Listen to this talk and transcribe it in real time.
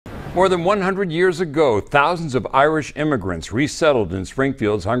More than 100 years ago, thousands of Irish immigrants resettled in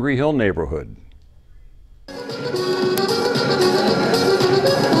Springfield's Hungry Hill neighborhood.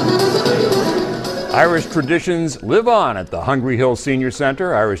 Irish traditions live on at the Hungry Hill Senior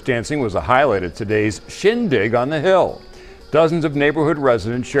Center. Irish dancing was a highlight at today's Shin Dig on the Hill. Dozens of neighborhood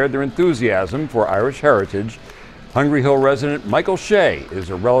residents shared their enthusiasm for Irish heritage. Hungry Hill resident Michael Shea is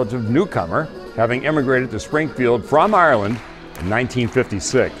a relative newcomer, having immigrated to Springfield from Ireland in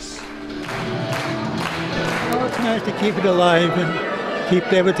 1956. Oh, it's nice to keep it alive and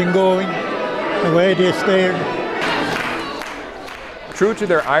keep everything going the way it is there. True to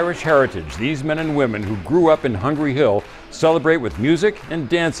their Irish heritage, these men and women who grew up in Hungry Hill celebrate with music and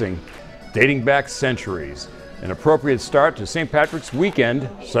dancing dating back centuries. An appropriate start to St. Patrick's weekend,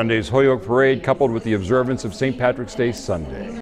 Sunday's Holyoke Parade coupled with the observance of St. Patrick's Day Sunday.